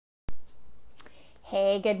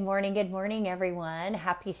Hey, good morning, everyone.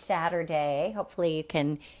 Happy Saturday. Hopefully, you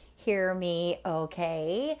can hear me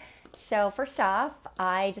okay. So, first off,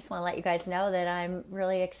 I just want to let you guys know that I'm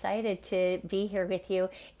really excited to be here with you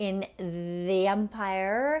in the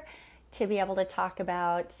Empire to be able to talk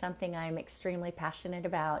about something I'm extremely passionate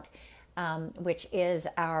about, which is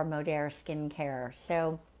our Modere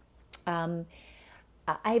Skincare. Um,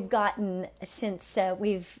 I've gotten since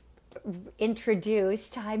we've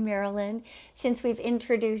introduced, hi Marilyn, since we've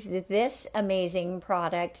introduced this amazing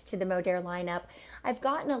product to the Modere lineup, I've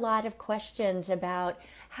gotten a lot of questions about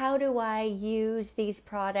how do I use these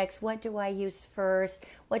products? What do I use first?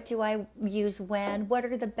 What do I use when? What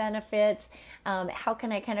are the benefits? How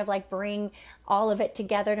can I kind of like bring all of it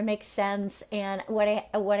together to make sense? And what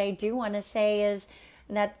I do want to say is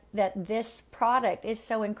that this product is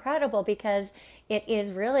so incredible because it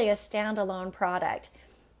is really a standalone product.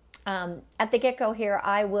 At the get-go here,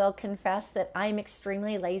 I will confess that I'm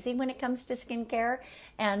extremely lazy when it comes to skincare,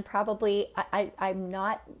 and probably I'm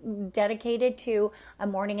not dedicated to a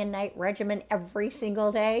morning and night regimen every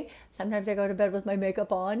single day. Sometimes I go to bed with my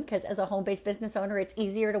makeup on because as a home-based business owner, it's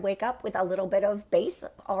easier to wake up with a little bit of base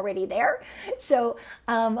already there. So,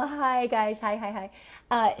 hi guys, hi.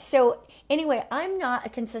 So anyway, I'm not a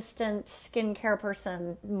consistent skincare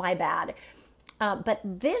person, my bad. But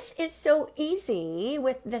this is so easy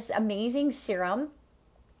with this amazing serum.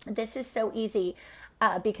 This is so easy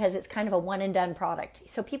because it's kind of a one and done product.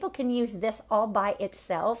 So people can use this all by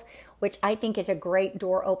itself, which I think is a great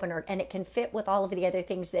door opener, and it can fit with all of the other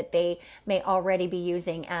things that they may already be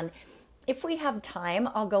using. And if we have time,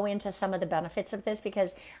 I'll go into some of the benefits of this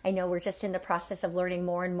because I know we're just in the process of learning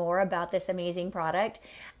more and more about this amazing product.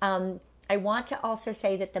 I want to also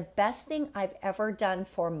say that the best thing I've ever done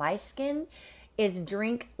for my skin is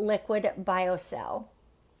drink liquid BioCell.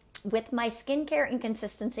 With my skincare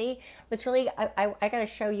inconsistency, literally, I got to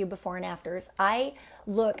show you before and afters. I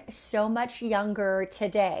look so much younger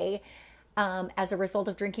today as a result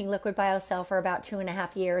of drinking liquid BioCell for about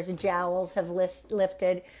 2.5 years. Jowls have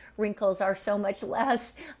lifted. Wrinkles are so much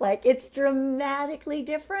less. Like, it's dramatically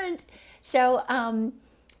different. So,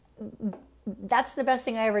 that's the best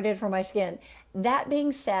thing I ever did for my skin. That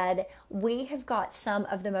being said, we have got some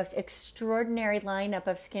of the most extraordinary lineup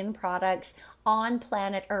of skin products on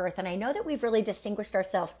planet Earth. And I know that we've really distinguished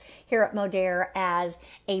ourselves here at Modere as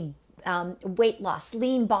a weight loss,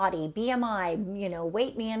 lean body, BMI,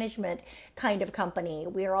 weight management kind of company.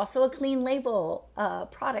 We are also a clean label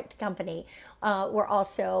product company. We're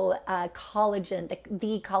also collagen,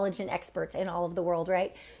 the collagen experts in all of the world,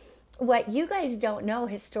 right? What you guys don't know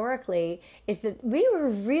historically is that we were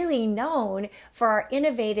really known for our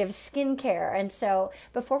innovative skincare. And so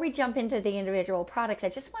before we jump into the individual products, I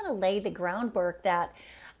just want to lay the groundwork that,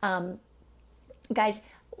 guys,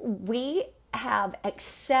 we have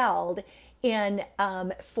excelled in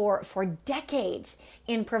for decades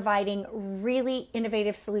in providing really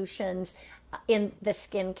innovative solutions in the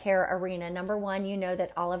skincare arena. Number one, you know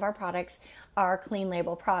that all of our products are clean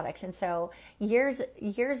label products. And so years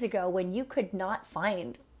ago, when you could not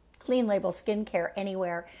find clean label skincare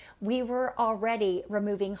anywhere, we were already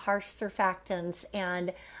removing harsh surfactants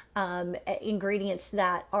and ingredients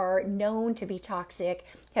that are known to be toxic,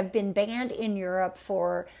 have been banned in Europe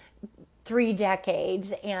for 3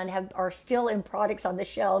 decades and are still in products on the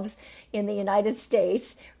shelves in the United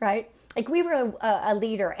States, right? Like, we were a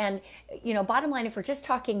leader. And, bottom line, if we're just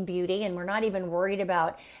talking beauty and we're not even worried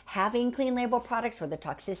about having clean label products or the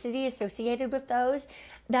toxicity associated with those,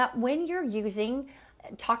 that when you're using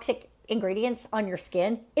toxic ingredients on your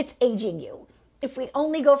skin, it's aging you. If we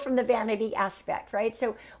only go from the vanity aspect, right?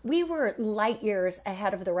 So we were light years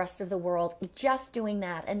ahead of the rest of the world just doing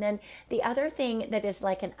that. And then the other thing that is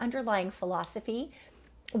like an underlying philosophy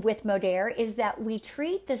with Modere is that we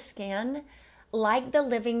treat the skin like the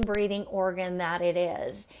living, breathing organ that it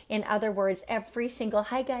is. In other words,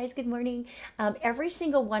 hi guys, good morning. Every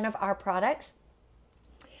single one of our products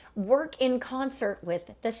work in concert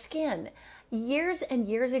with the skin. Years and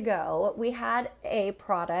years ago, we had a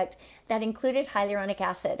product that included hyaluronic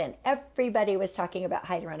acid, and everybody was talking about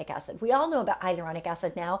hyaluronic acid. We all know about hyaluronic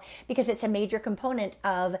acid now because it's a major component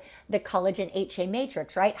of the collagen HA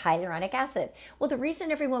matrix, right? Hyaluronic acid. Well, the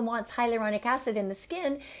reason everyone wants hyaluronic acid in the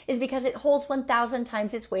skin is because it holds 1,000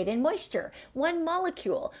 times its weight in moisture. One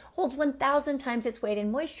molecule holds 1,000 times its weight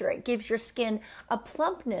in moisture. It gives your skin a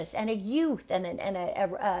plumpness and a youth and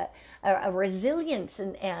a resilience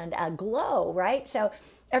and a glow, right? So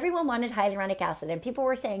everyone wanted hyaluronic acid, and people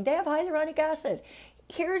were saying they have hyaluronic acid.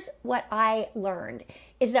 here's what I learned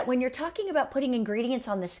is that when you're talking about putting ingredients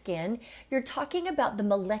on the skin, you're talking about the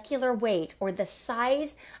molecular weight or the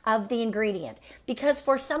size of the ingredient. Because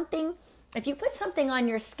for something, if you put something on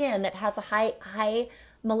your skin that has a high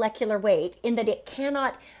molecular weight in that it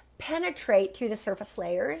cannot penetrate through the surface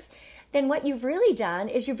layers, then what you've really done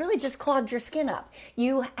is you've really just clogged your skin up.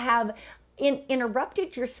 You have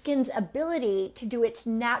interrupted your skin's ability to do its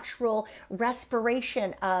natural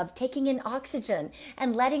respiration of taking in oxygen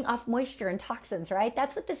and letting off moisture and toxins, right?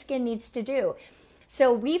 That's what the skin needs to do.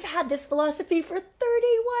 So we've had this philosophy for 31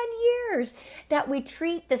 years that we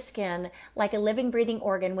treat the skin like a living, breathing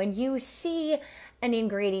organ. When you see an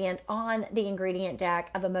ingredient on the ingredient deck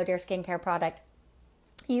of a Modere Skincare product,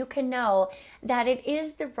 you can know that it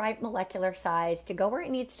is the right molecular size to go where it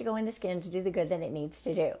needs to go in the skin to do the good that it needs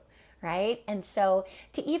to do. Right? And so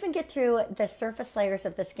to even get through the surface layers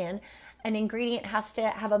of the skin, an ingredient has to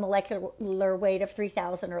have a molecular weight of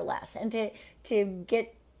 3,000 or less. And to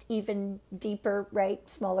get even deeper, right,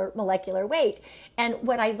 smaller molecular weight. And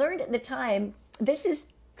what I learned at the time, this is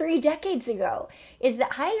 3 decades ago, is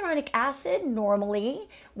that hyaluronic acid normally,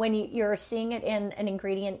 when you're seeing it in an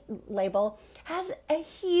ingredient label, has a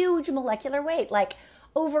huge molecular weight, like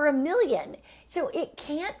over 1 million. So it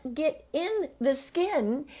can't get in the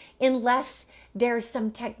skin unless there's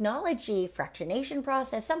some technology, fractionation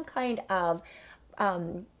process, some kind of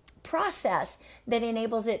process that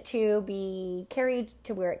enables it to be carried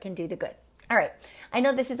to where it can do the good. All right. I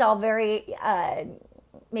know this is all very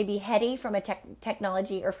maybe heady from a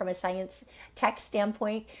technology or from a science tech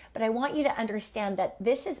standpoint, but I want you to understand that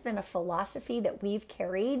this has been a philosophy that we've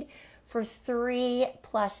carried for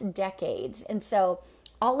 3+ decades. And so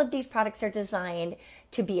all of these products are designed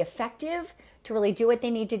to be effective, to really do what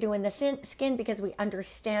they need to do in the skin because we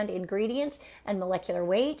understand ingredients and molecular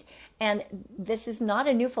weight. And this is not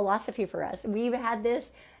a new philosophy for us. We've had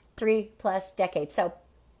this 3+ decades. So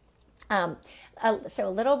a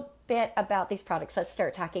little bit about these products. Let's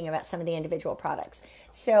start talking about some of the individual products.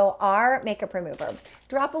 So our makeup remover.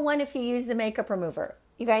 Drop a 1 if you use the makeup remover.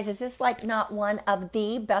 You guys, is this like not one of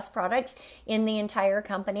the best products in the entire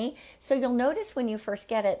company? So you'll notice when you first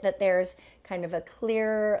get it that there's kind of a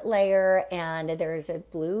clear layer and there's a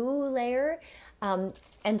blue layer.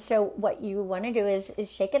 And so what you want to do is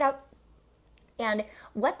shake it up. And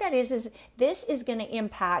what that is this is going to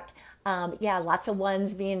impact, lots of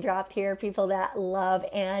 1s being dropped here, people that love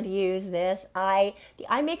and use this. The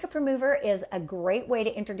eye makeup remover is a great way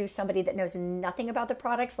to introduce somebody that knows nothing about the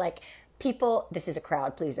products. Like this is a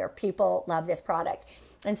crowd pleaser. People love this product.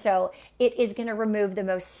 And so it is going to remove the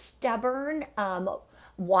most stubborn,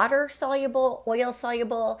 water soluble, oil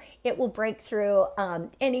soluble. It will break through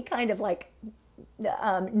any kind of like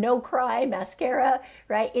no cry mascara,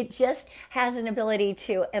 right? It just has an ability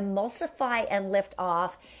to emulsify and lift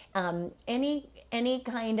off any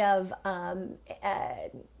kind of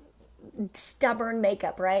stubborn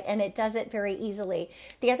makeup, right? And it does it very easily.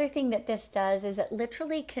 The other thing that this does is it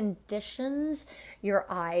literally conditions your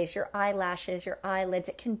eyes, your eyelashes, your eyelids.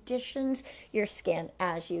 It conditions your skin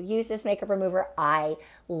as you use this makeup remover. I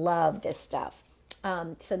love this stuff.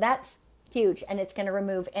 So that's huge, and it's going to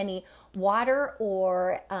remove any water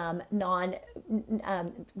or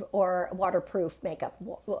or waterproof makeup,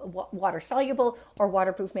 water soluble or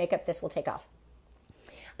waterproof makeup. This will take off.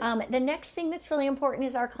 The next thing that's really important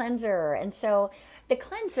is our cleanser. And so the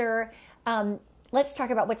cleanser, let's talk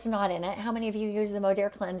about what's not in it. How many of you use the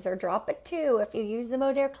Modere cleanser? Drop a 2. If you use the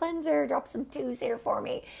Modere cleanser, drop some 2s here for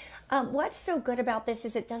me. What's so good about this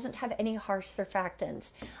is it doesn't have any harsh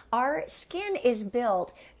surfactants. Our skin is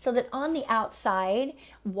built so that on the outside,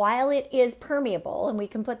 while it is permeable, and we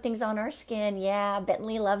can put things on our skin,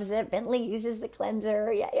 Bentley loves it. Bentley uses the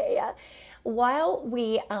cleanser, While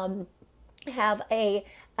we have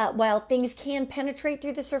while things can penetrate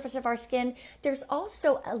through the surface of our skin, there's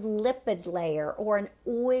also a lipid layer or an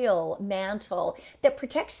oil mantle that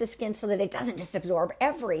protects the skin so that it doesn't just absorb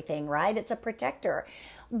everything, right? It's a protector.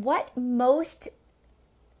 What most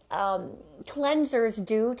cleansers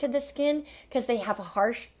do to the skin, because they have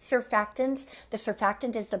harsh surfactants, the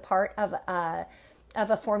surfactant is the part of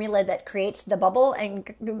a formula that creates the bubble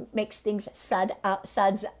and makes things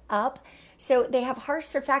suds up. So they have harsh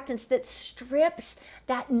surfactants that strips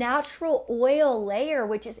that natural oil layer,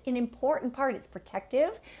 which is an important part. It's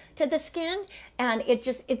protective to the skin, and if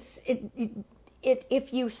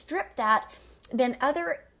you strip that, then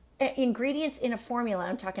other ingredients in a formula,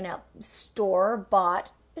 I'm talking about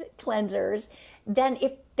store-bought cleansers, then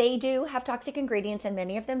if they do have toxic ingredients, and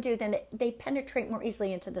many of them do, then they penetrate more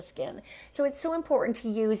easily into the skin. So it's so important to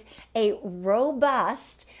use a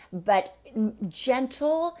robust but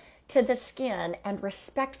gentle to the skin and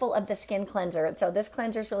respectful of the skin cleanser. And so this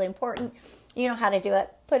cleanser is really important. You know how to do it.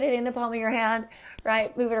 Put it in the palm of your hand,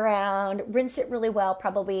 right? Move it around, rinse it really well.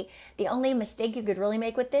 Probably the only mistake you could really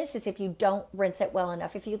make with this is if you don't rinse it well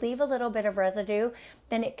enough. If you leave a little bit of residue,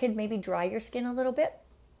 then it could maybe dry your skin a little bit.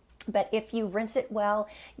 But if you rinse it well,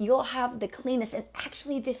 you'll have the cleanest. And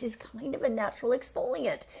actually, this is kind of a natural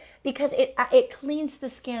exfoliant because it cleans the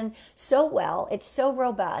skin so well. It's so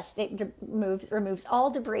robust. It removes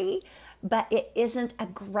all debris, but it isn't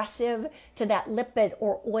aggressive to that lipid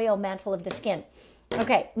or oil mantle of the skin.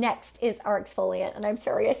 Okay, next is our exfoliant. And I'm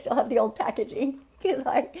sorry, I still have the old packaging because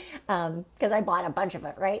I bought a bunch of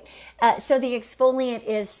it, right? So the exfoliant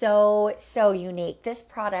is so unique. This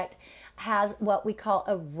product has what we call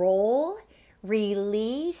a roll,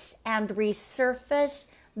 release, and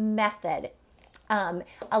resurface method.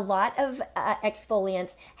 A lot of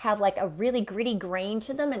exfoliants have like a really gritty grain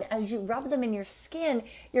to them, and as you rub them in your skin,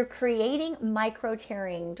 you're creating micro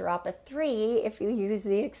tearing. Drop a 3 if you use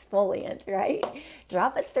the exfoliant, right?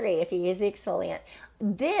 Drop a 3 if you use the exfoliant.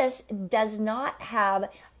 This does not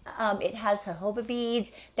have it has jojoba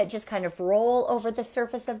beads that just kind of roll over the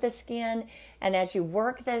surface of the skin. And as you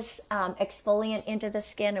work this exfoliant into the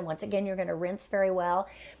skin, and once again, you're going to rinse very well,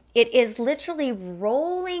 it is literally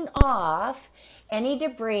rolling off any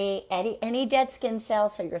debris, any dead skin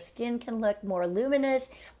cells, so your skin can look more luminous,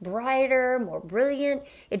 brighter, more brilliant.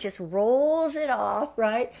 It just rolls it off,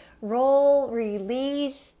 right? Roll,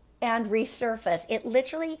 release, and resurface. It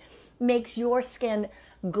literally makes your skin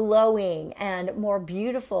glowing and more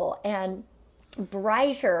beautiful and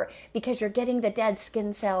brighter because you're getting the dead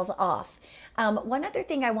skin cells off. One other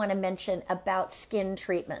thing I want to mention about skin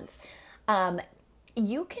treatments.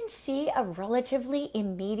 You can see a relatively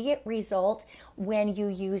immediate result when you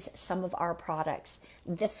use some of our products.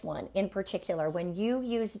 This one in particular, when you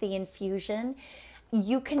use the infusion,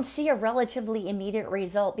 you can see a relatively immediate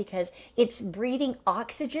result because it's breathing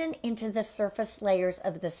oxygen into the surface layers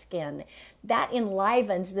of the skin. That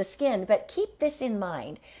enlivens the skin, but keep this in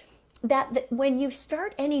mind. That when you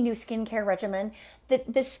start any new skincare regimen,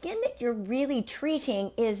 the skin that you're really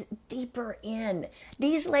treating is deeper in.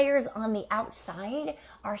 These layers on the outside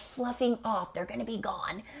are sloughing off. They're going to be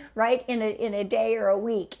gone, right, in a day or a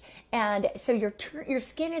week. And so your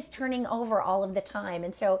skin is turning over all of the time.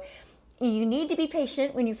 And so you need to be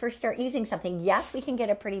patient when you first start using something. Yes, we can get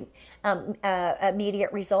a pretty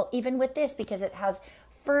immediate result even with this because it has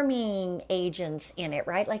firming agents in it,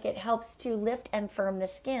 right? Like it helps to lift and firm the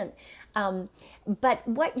skin. But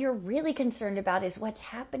what you're really concerned about is what's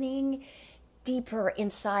happening deeper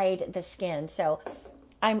inside the skin. So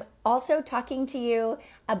I'm also talking to you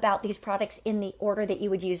about these products in the order that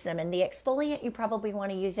you would use them. And the exfoliant, you probably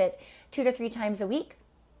want to use it 2 to 3 times a week.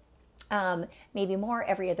 Maybe more,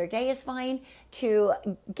 every other day is fine to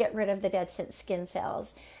get rid of the dead skin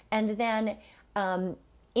cells. And then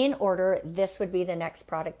in order, this would be the next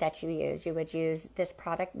product that you use. You would use this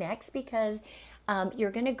product next because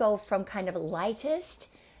you're going to go from kind of lightest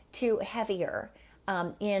to heavier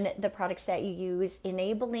in the products that you use,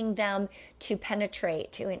 enabling them to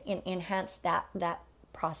penetrate, to enhance that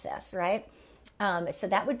process, right? So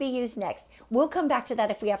that would be used next. We'll come back to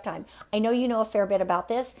that if we have time. I know you know a fair bit about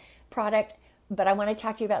this product, but I want to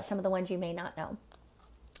talk to you about some of the ones you may not know.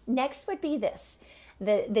 Next would be this,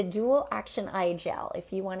 the dual action eye gel.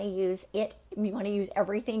 If you want to use it, you want to use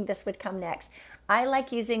everything, this would come next. I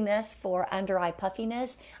like using this for under eye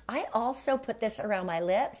puffiness. I also put this around my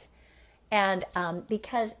lips, and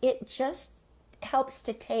because it just helps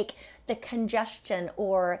to take the congestion,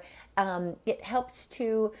 or it helps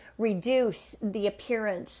to reduce the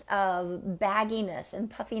appearance of bagginess and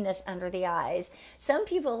puffiness under the eyes. Some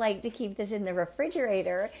people like to keep this in the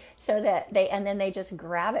refrigerator so that they just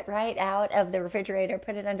grab it right out of the refrigerator,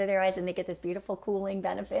 put it under their eyes, and they get this beautiful cooling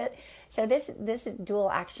benefit. So this dual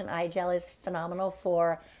action eye gel is phenomenal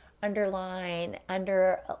for underline,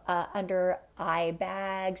 under eye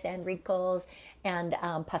bags and wrinkles and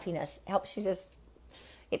puffiness. Helps you just.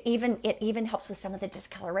 It even helps with some of the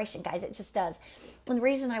discoloration, guys. It just does. And the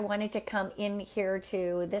reason I wanted to come in here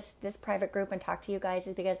to this private group and talk to you guys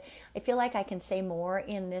is because I feel like I can say more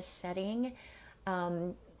in this setting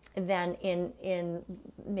than in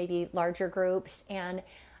maybe larger groups. And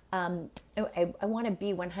I want to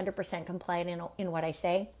be 100% compliant in what I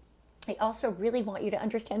say. I also really want you to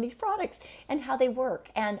understand these products and how they work.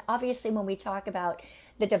 And obviously, when we talk about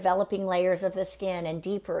the developing layers of the skin and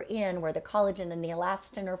deeper in where the collagen and the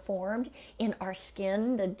elastin are formed in our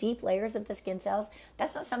skin, the deep layers of the skin cells,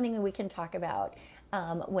 that's not something that we can talk about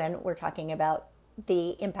when we're talking about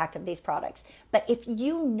the impact of these products. But if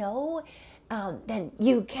you know, then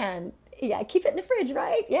you can Yeah, keep it in the fridge,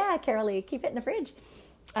 right? Yeah, Carolee, keep it in the fridge.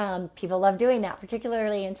 People love doing that,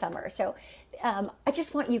 particularly in summer. So I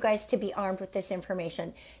just want you guys to be armed with this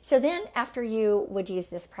information. So then after you would use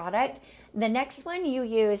this product, the next one you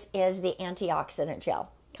use is the antioxidant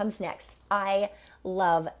gel. Comes next. I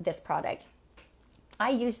love this product. I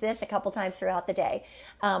use this a couple times throughout the day.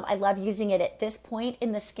 I love using it at this point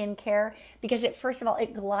in the skincare because first of all,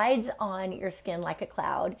 it glides on your skin like a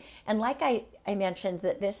cloud. And like I mentioned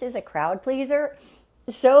that this is a crowd pleaser,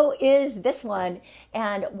 so is this one.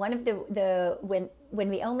 And one of when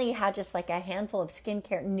we only had just like a handful of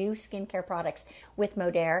new skincare products with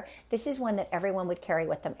Modere, this is one that everyone would carry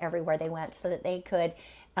with them everywhere they went so that they could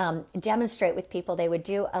demonstrate with people. They would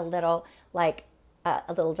do a little a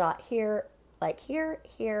little dot here, like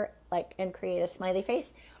here, like, and create a smiley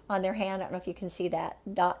face on their hand. I don't know if you can see that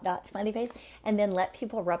dot smiley face, and then let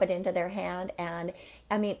people rub it into their hand. And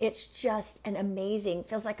I mean, it's just an amazing,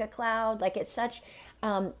 feels like a cloud, like it's such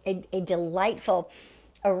a delightful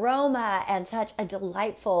aroma and such a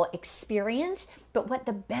delightful experience. But what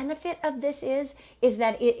the benefit of this is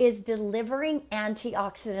that it is delivering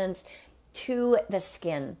antioxidants to the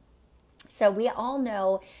skin. So we all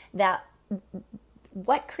know that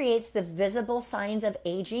what creates the visible signs of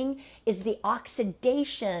aging is the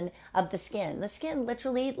oxidation of the skin. The skin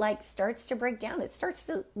literally starts to break down.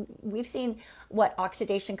 We've seen what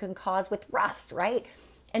oxidation can cause with rust, right?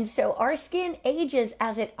 And so our skin ages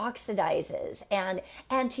as it oxidizes, and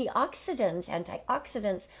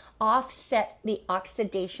antioxidants offset the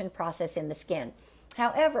oxidation process in the skin.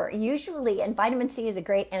 However, usually, and vitamin C is a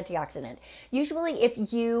great antioxidant. Usually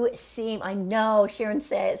if you see, I know Sharon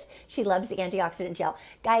says she loves the antioxidant gel.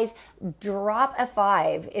 Guys, drop a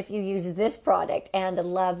 5 if you use this product and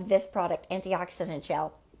love this product, antioxidant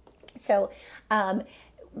gel. So,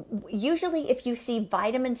 usually if you see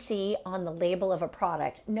vitamin C on the label of a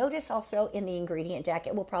product, notice also in the ingredient deck,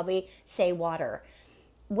 it will probably say water.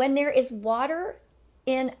 When there is water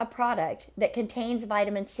in a product that contains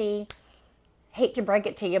vitamin C, hate to break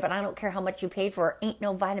it to you, but I don't care how much you paid for it, ain't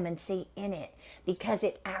no vitamin C in it because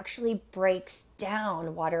it actually breaks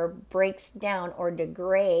down. Water breaks down or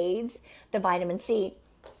degrades the vitamin C.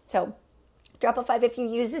 So drop a 5 if you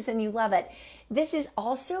use this and you love it. This is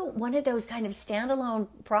also one of those kind of standalone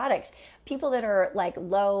products. People that are like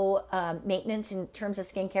low maintenance in terms of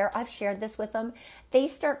skincare, I've shared this with them. They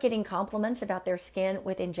start getting compliments about their skin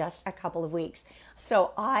within just a couple of weeks.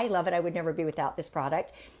 So I love it. I would never be without this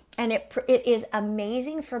product. And it is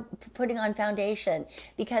amazing for putting on foundation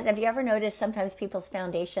because have you ever noticed sometimes people's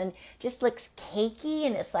foundation just looks cakey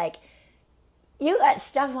and it's like, you got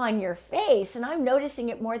stuff on your face, and I'm noticing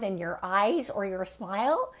it more than your eyes or your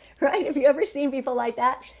smile, right? Have you ever seen people like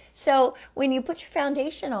that? So when you put your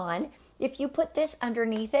foundation on, if you put this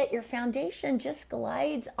underneath it, your foundation just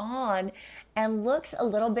glides on and looks a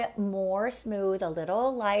little bit more smooth, a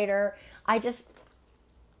little lighter. I just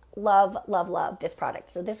love, love, love this product.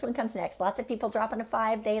 So this one comes next. Lots of people dropping a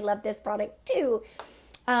 5. They love this product too.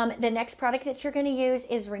 The next product that you're going to use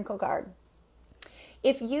is Wrinkle Guard.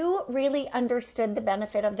 If you really understood the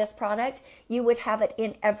benefit of this product, you would have it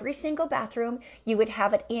in every single bathroom. You would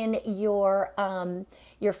have it in your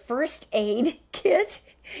first aid kit.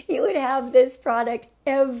 You would have this product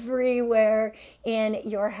everywhere in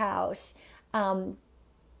your house.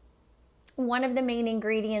 One of the main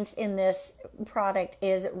ingredients in this product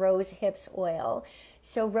is rose hips oil.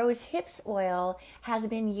 So rose hips oil has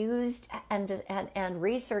been used and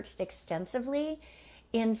researched extensively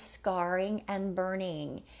in scarring and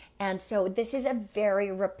burning. And so this is a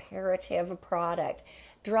very reparative product.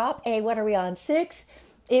 Drop a, what are we on, 6?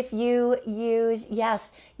 If you use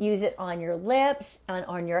it on your lips,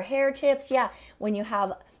 on your hair tips. Yeah, when you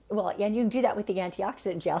have, well, yeah, and you can do that with the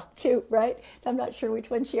antioxidant gel too, right? I'm not sure which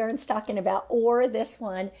one Sharon's talking about, or this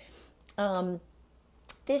one.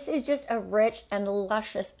 This is just a rich and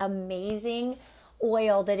luscious, amazing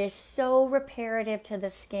oil that is so reparative to the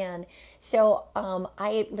skin. So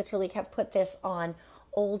I literally have put this on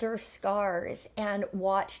older scars and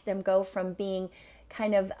watched them go from being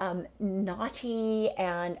kind of knotty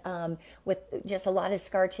and with just a lot of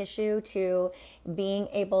scar tissue to being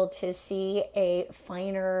able to see a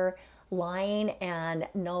finer line and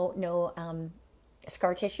no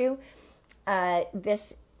scar tissue.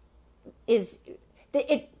 This is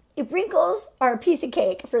wrinkles are a piece of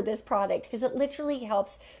cake for this product because it literally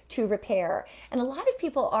helps to repair. And a lot of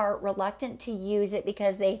people are reluctant to use it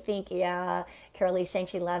because they think, yeah, Carolee's saying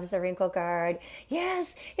she loves the Wrinkle Guard.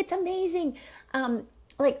 Yes, it's amazing. I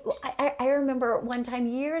remember one time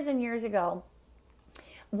years and years ago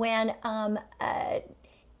when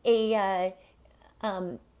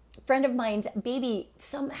friend of mine's baby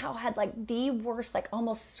somehow had like the worst, like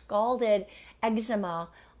almost scalded eczema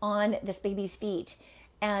on this baby's feet.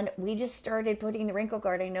 And we just started putting the Wrinkle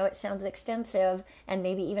Guard. I know it sounds extensive and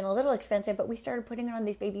maybe even a little expensive, but we started putting it on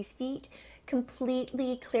these babies' feet,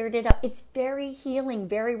 completely cleared it up. It's very healing,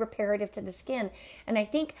 very reparative to the skin. And I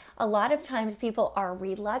think a lot of times people are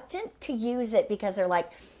reluctant to use it because they're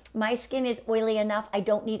like, my skin is oily enough. I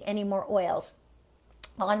don't need any more oils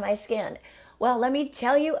on my skin. Well, let me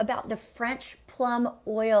tell you about the French plum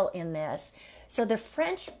oil in this. So the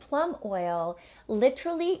French plum oil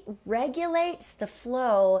literally regulates the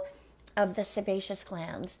flow of the sebaceous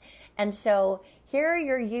glands. And so here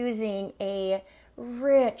you're using a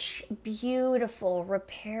rich, beautiful,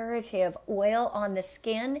 reparative oil on the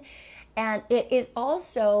skin. And it is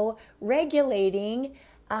also regulating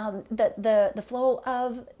the flow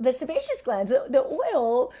of the sebaceous glands, the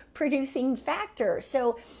oil producing factor.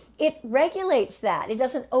 So it regulates that. It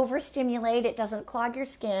doesn't overstimulate. It doesn't clog your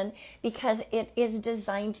skin because it is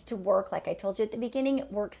designed to work. Like I told you at the beginning,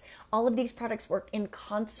 it works. All of these products work in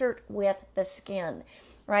concert with the skin,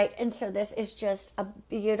 right? And so this is just a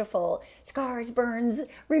beautiful scars, burns,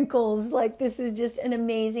 wrinkles. Like this is just an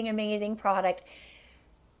amazing, amazing product.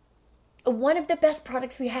 One of the best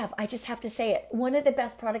products we have. I just have to say it. One of the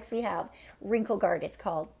best products we have. Wrinkle Guard, it's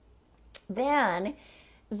called. Then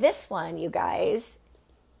this one, you guys,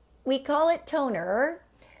 we call it toner,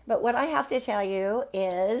 but what I have to tell you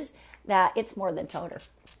is that it's more than toner.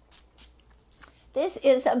 This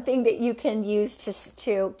is something that you can use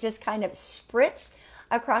to just kind of spritz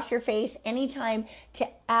across your face anytime to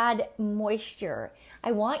add moisture.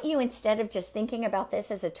 I want you, instead of just thinking about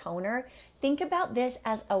this as a toner, think about this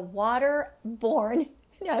as a waterborne,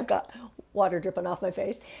 now I've got water dripping off my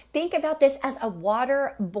face. Think about this as a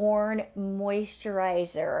waterborne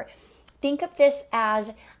moisturizer. Think of this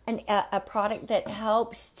as a product that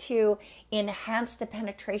helps to enhance the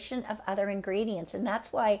penetration of other ingredients. And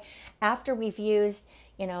that's why after we've used,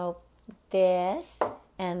 this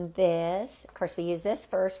and this, of course we use this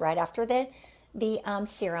first right after the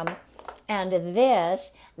serum, and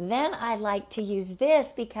this, then I like to use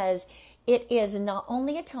this because it is not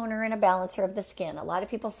only a toner and a balancer of the skin. A lot of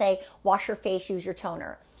people say, wash your face, use your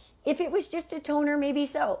toner. If it was just a toner, maybe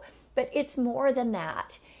so, but it's more than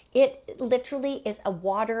that. It literally is a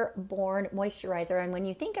waterborne moisturizer. And when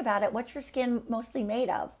you think about it, what's your skin mostly made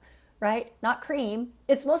of, right? Not cream.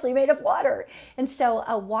 It's mostly made of water. And so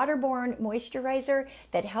a waterborne moisturizer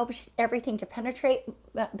that helps everything to penetrate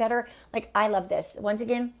better. Like I love this. Once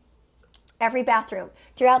again, every bathroom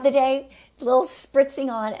throughout the day, a little spritzing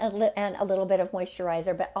on and a little bit of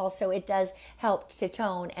moisturizer, but also it does help to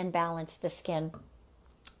tone and balance the skin.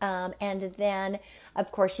 And then,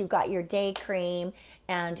 of course, you've got your day cream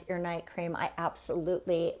and your night cream. I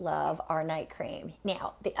absolutely love our night cream.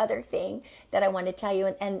 Now, the other thing that I want to tell you,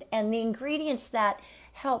 and the ingredients that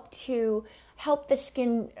help the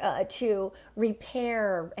skin to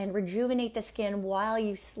repair and rejuvenate the skin while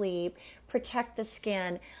you sleep, protect the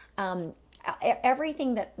skin,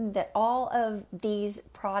 everything that all of these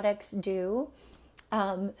products do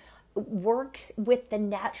works with the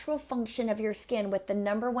natural function of your skin, with the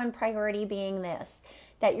number one priority being this,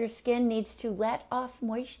 that your skin needs to let off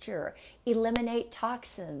moisture, eliminate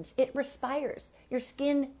toxins. It respires. Your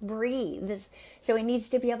skin breathes, so it needs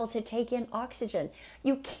to be able to take in oxygen.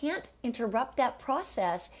 You can't interrupt that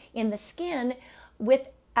process in the skin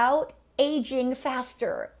without aging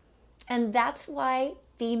faster. And that's why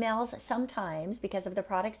females sometimes, because of the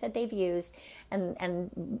products that they've used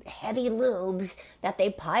and heavy lubes that they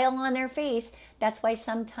pile on their face, that's why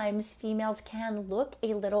sometimes females can look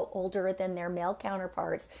a little older than their male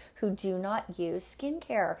counterparts who do not use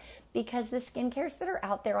skincare, because the skincares that are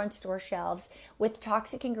out there on store shelves with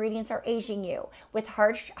toxic ingredients are aging you, with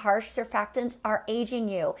harsh surfactants are aging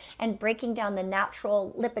you and breaking down the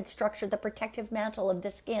natural lipid structure, the protective mantle of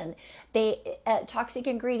the skin. Toxic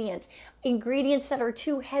ingredients that are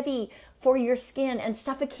too heavy for your skin and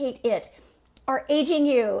suffocate it, are aging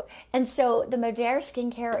you. And so the Modere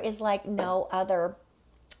Skincare is like no other.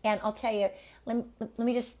 And I'll tell you, let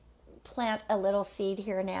me just plant a little seed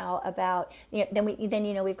here now about, then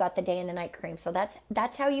we've got the day and the night cream. So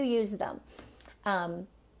that's how you use them.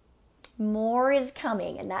 More is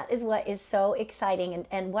coming, and that is what is so exciting.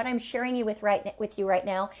 And what I'm sharing with you right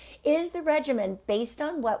now is the regimen based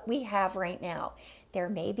on what we have right now. There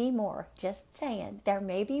may be more, just saying. There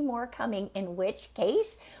may be more coming, in which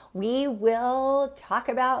case we will talk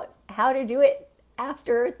about how to do it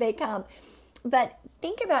after they come. But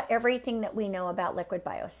think about everything that we know about Liquid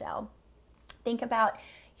BioCell. Think about,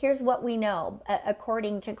 here's what we know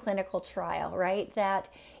according to clinical trial, right? That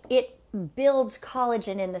it builds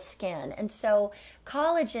collagen in the skin. And so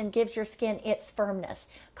collagen gives your skin its firmness.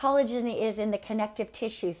 Collagen is in the connective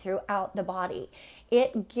tissue throughout the body.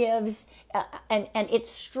 It gives, and it's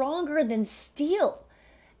stronger than steel.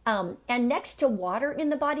 And next to water in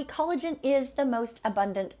the body, collagen is the most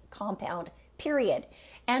abundant compound, period.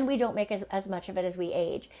 And we don't make as much of it as we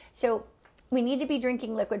age. So we need to be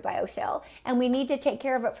drinking Liquid BioCell, and we need to take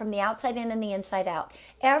care of it from the outside in and the inside out.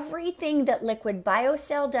 Everything that Liquid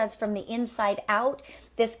BioCell does from the inside out,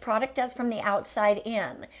 this product does from the outside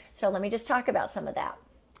in. So let me just talk about some of that.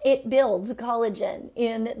 It builds collagen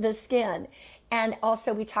in the skin. And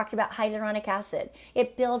also we talked about hyaluronic acid.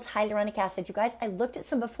 It builds hyaluronic acid. You guys, I looked at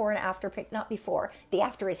some before and after, not before, the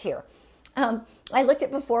after is here. I looked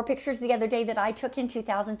at before pictures the other day that I took in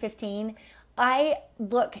 2015. I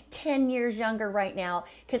look 10 years younger right now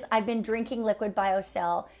because I've been drinking Liquid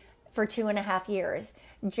BioCell for 2.5 years.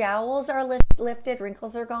 Jowls are lifted,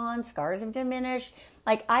 wrinkles are gone, scars have diminished.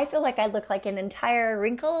 Like, I feel like I look like an entire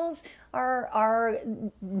wrinkles are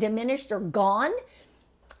diminished or gone.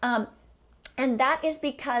 And that is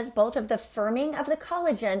because both of the firming of the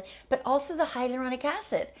collagen, but also the hyaluronic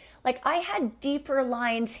acid. Like, I had deeper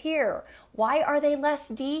lines here. Why are they less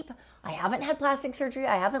deep? I haven't had plastic surgery.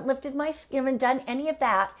 I haven't lifted my skin, haven't done any of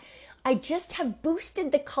that. I just have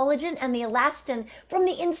boosted the collagen and the elastin from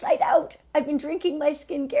the inside out. I've been drinking my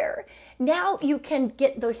skincare. Now you can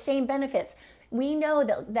get those same benefits. We know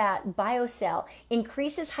that BioCell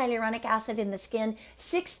increases hyaluronic acid in the skin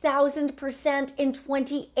 6,000% in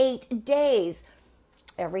 28 days.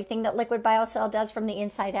 Everything that Liquid BioCell does from the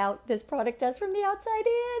inside out, this product does from the outside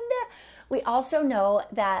in. We also know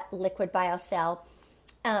that Liquid BioCell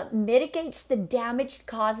mitigates the damage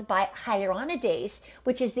caused by hyaluronidase,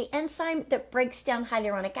 which is the enzyme that breaks down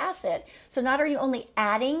hyaluronic acid. So not are you only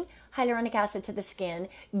adding hyaluronic acid to the skin,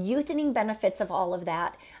 youthening benefits of all of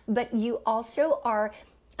that, but you also are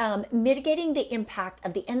mitigating the impact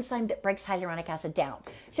of the enzyme that breaks hyaluronic acid down.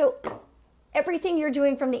 So everything you're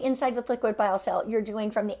doing from the inside with Liquid BioCell, you're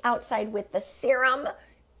doing from the outside with the serum.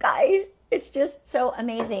 Guys, it's just so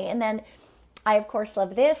amazing. And then I, of course,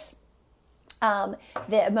 love this. The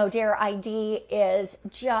Modere ID is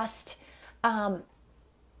just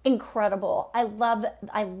incredible. I love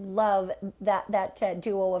that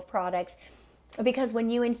duo of products, because when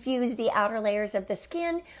you infuse the outer layers of the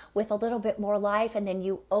skin with a little bit more life, and then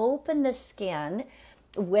you open the skin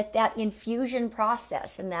with that infusion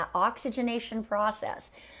process and that oxygenation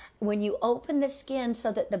process, when you open the skin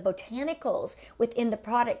so that the botanicals within the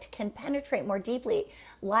product can penetrate more deeply,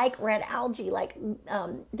 like red algae, like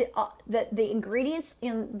the ingredients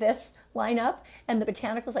in this lineup and the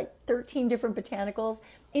botanicals, like 13 different botanicals,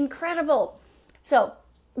 incredible. So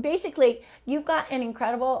basically, you've got an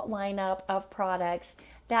incredible lineup of products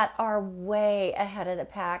that are way ahead of the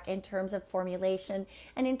pack in terms of formulation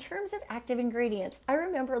and in terms of active ingredients. I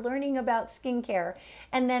remember learning about skincare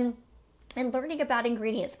and learning about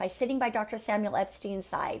ingredients by sitting by Dr. Samuel Epstein's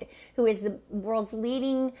side, who is the world's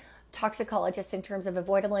leading toxicologist in terms of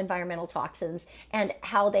avoidable environmental toxins and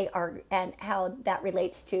how that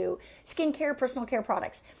relates to skincare, personal care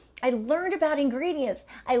products. I learned about ingredients.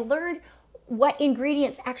 I learned what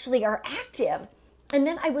ingredients actually are active. And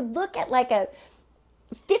then I would look at like a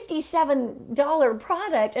 $57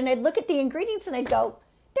 product and I'd look at the ingredients and I'd go,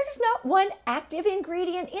 there's not one active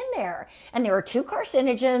ingredient in there. And there are 2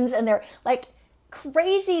 carcinogens, and they're like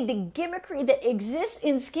crazy, the gimmickry that exists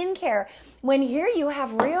in skincare. When here you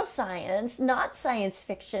have real science, not science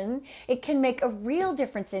fiction. It can make a real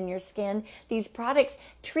difference in your skin. These products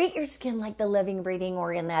treat your skin like the living, breathing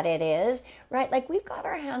organ that it is, right? Like, we've got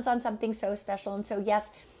our hands on something so special. And so,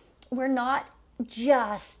 yes, we're not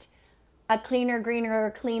just a cleaner, greener,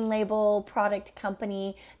 clean label product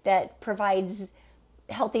company that provides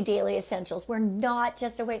healthy daily essentials. We're not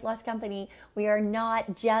just a weight loss company. We are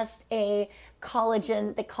not just the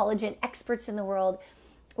collagen experts in the world.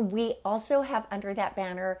 We also have under that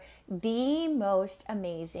banner the most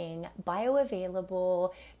amazing,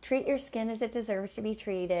 bioavailable, treat your skin as it deserves to be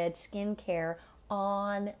treated skincare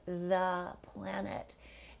on the planet.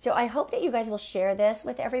 So I hope that you guys will share this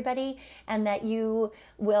with everybody and that you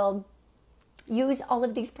will use all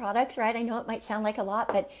of these products, right? I know it might sound like a lot,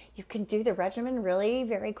 but you can do the regimen really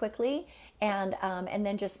very quickly. And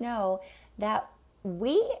then just know that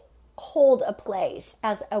we hold a place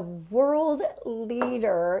as a world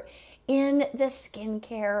leader in the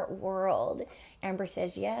skincare world. Amber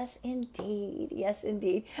says, yes, indeed. Yes,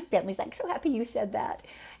 indeed. Bentley's like, so happy you said that.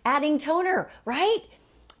 Adding toner, right?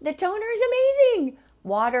 The toner is amazing.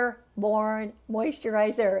 Water, Born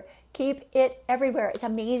moisturizer. Keep it everywhere. It's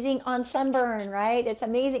amazing on sunburn, right? It's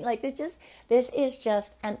amazing. Like this is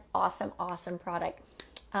just an awesome, awesome product.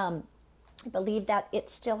 I believe that it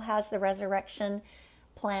still has the resurrection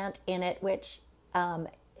plant in it, which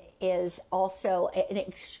is also an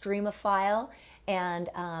extremophile. And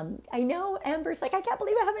I know Amber's like, I can't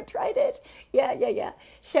believe I haven't tried it. Yeah.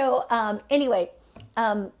 So anyway,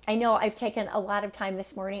 I know I've taken a lot of time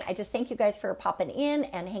this morning. I just thank you guys for popping in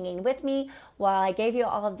and hanging with me while I gave you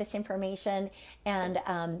all of this information.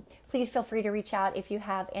 And please feel free to reach out if you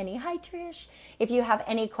have any. Hi, Trish. If you have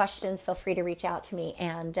any questions, feel free to reach out to me.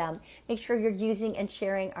 And make sure you're using and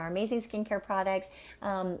sharing our amazing skincare products.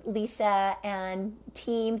 Lisa and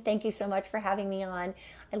team, thank you so much for having me on.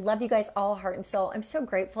 I love you guys all, heart and soul. I'm so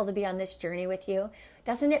grateful to be on this journey with you.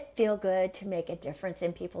 Doesn't it feel good to make a difference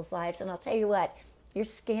in people's lives? And I'll tell you what, your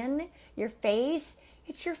skin, your face,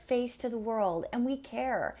 it's your face to the world. And we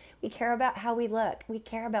care. We care about how we look. We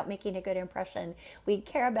care about making a good impression. We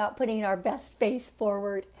care about putting our best face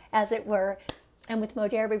forward, as it were. And with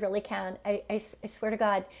Modere, we really can. I swear to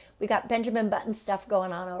God, we got Benjamin Button stuff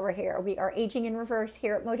going on over here. We are aging in reverse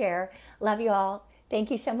here at Modere. Love you all. Thank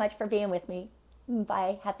you so much for being with me.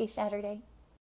 Bye. Happy Saturday.